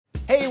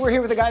Hey, we're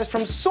here with the guys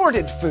from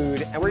Sorted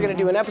Food, and we're gonna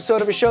do an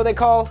episode of a show they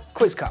call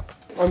Quiz Cup.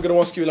 I'm going to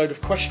ask you a load of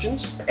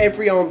questions.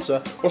 Every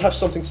answer will have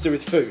something to do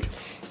with food.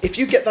 If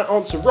you get that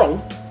answer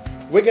wrong,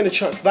 we're going to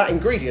chuck that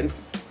ingredient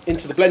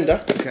into the blender.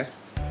 Okay.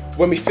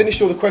 When we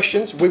finish all the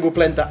questions, we will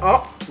blend that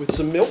up with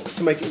some milk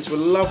to make it into a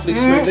lovely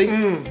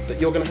smoothie that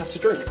you're going to have to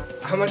drink.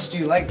 How much do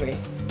you like me?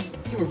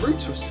 You were rude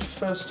to us the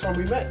first time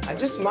we met. I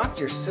just mocked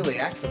your silly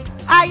accent.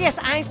 Ah, yes,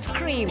 iced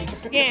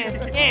creams.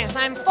 Yes,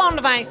 I'm fond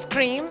of ice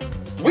cream.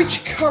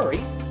 Which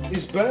curry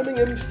is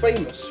Birmingham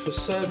famous for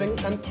serving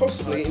and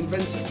possibly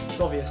inventing? It's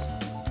obvious.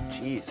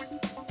 Jeez.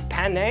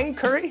 Penang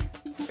curry?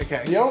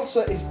 Okay. The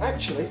answer is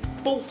actually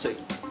Balti.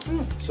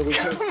 So we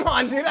Come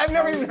on, dude, I've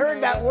never even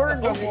heard that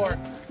word before.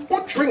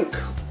 What drink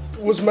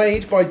was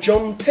made by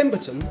John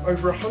Pemberton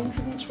over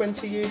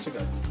 120 years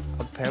ago?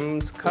 A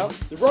Pem's cup?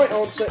 The right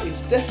answer is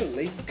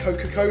definitely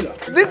Coca-Cola.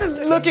 This is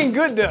looking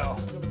good, though.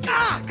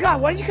 Ah, God,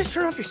 why did you guys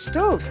turn off your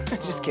stoves?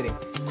 Just kidding.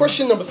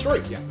 Question number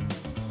 3. Yeah.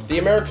 The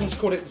Americans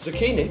called it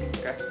zucchini.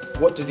 Okay.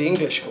 What do the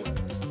English call it?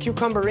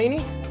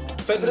 Cucumberini?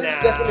 But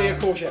it's definitely a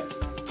courgette.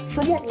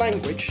 From what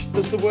language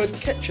does the word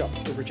ketchup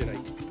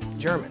originate?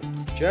 German.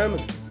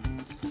 German.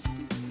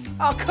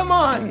 Oh, come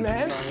on,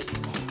 man.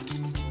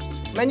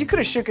 Man, you could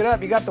have shook it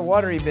up. You got the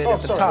watery bit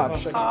at the top.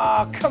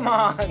 Oh, come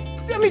on.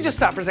 Let me just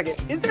stop for a second.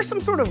 Is there some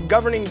sort of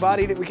governing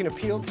body that we can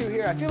appeal to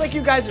here? I feel like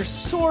you guys are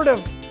sort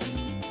of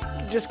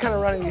just kind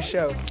of running the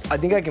show. I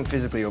think I can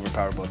physically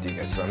overpower both of you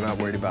guys, so I'm not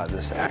worried about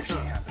this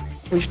actually happening.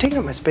 Well, you're taking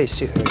up my space,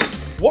 too.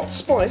 What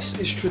spice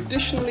is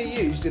traditionally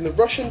used in the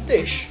Russian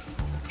dish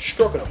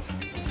stroganoff?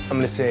 I'm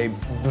gonna say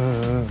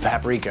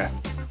paprika.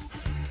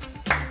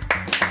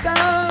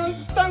 Dun,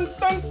 dun,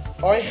 dun.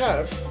 I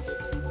have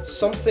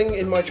something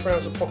in my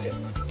trouser pocket.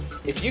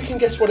 If you can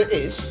guess what it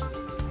is,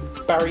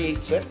 Barry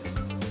eats it.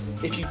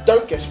 If you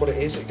don't guess what it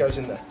is, it goes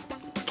in there.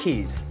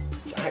 Keys.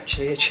 It's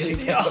actually a chili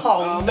pepper.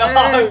 Oh,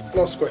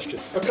 no! Last question.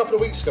 A couple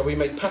of weeks ago we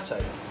made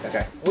pate.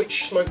 Okay.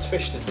 Which smoked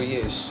fish did we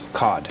use?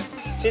 Cod.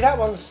 See,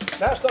 that's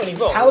not only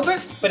wrong. Halibut?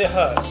 But it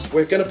hurts.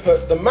 We're going to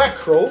put the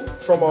mackerel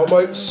from our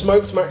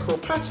smoked mackerel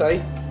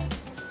pate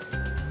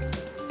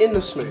in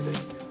the smoothie.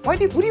 What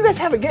do you guys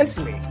have against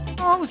me?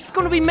 Oh, it's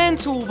gonna be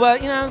mental,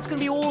 but you know, it's gonna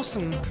be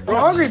awesome. We're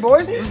hungry,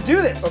 boys. Let's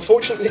do this.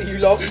 Unfortunately, you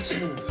lost.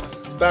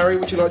 Barry,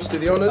 would you like to do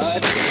the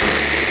honours?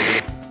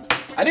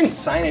 I didn't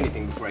sign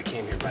anything before I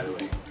came here, by the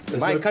way. In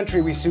my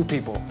country, we sue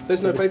people.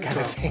 There's no this paper kind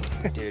of trail.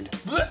 thing. Dude.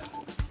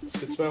 It's a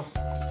good smell.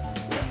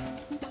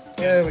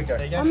 Yeah, there we go.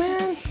 There you go. Oh,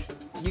 man.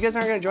 You guys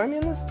aren't gonna join me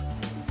in this?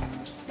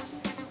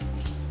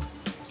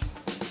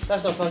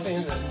 That's not plugged in,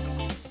 is it?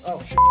 Oh,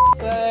 shit.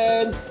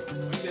 Then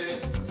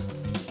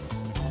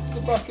the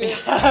bucket.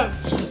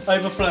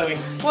 Overflowing.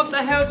 What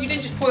the hell? You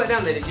didn't just pull it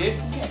down there, did you?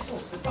 Yeah, of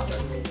course.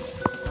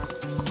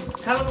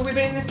 How long have we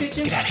been in this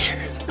kitchen? Get out of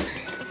here.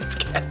 Let's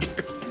get out of here.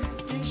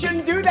 You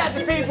shouldn't do that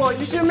to people.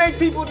 You shouldn't make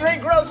people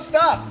drink gross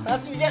stuff.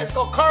 That's what you get. It's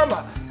called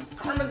karma.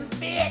 Karma's a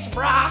bitch,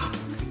 brah.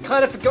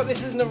 Kind of forgot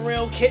this isn't a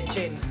real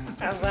kitchen.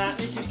 How's that?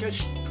 This just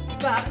goes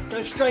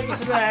straight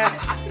into there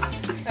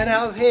and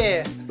out of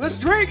here. Let's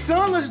drink,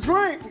 son. Let's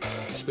drink.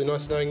 It's been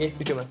nice knowing you.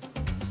 You too, man.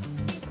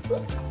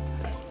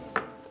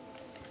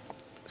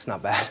 It's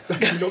not bad. Not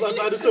that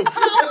bad at all.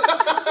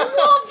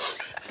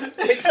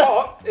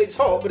 It's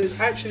hot, but it's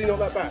actually not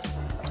that bad.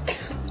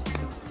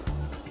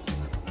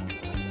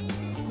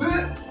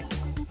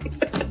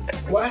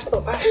 Well, that's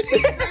not bad.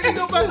 It's really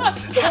not bad.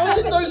 How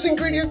did those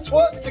ingredients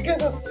work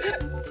together?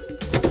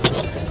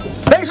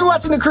 Thanks for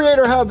watching the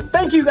Creator Hub.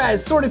 Thank you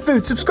guys, Sorted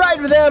Food. Subscribe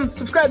to them.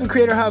 Subscribe to the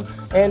Creator Hub.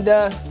 And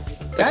guys,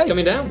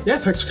 Coming down. Yeah,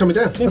 thanks for coming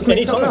down. let's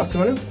make something else.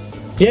 You want to?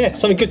 Yeah,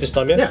 something good this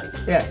time, yeah?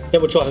 Yeah. Yeah,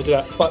 we'll try and do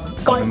that. Right,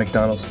 Go to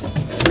McDonald's.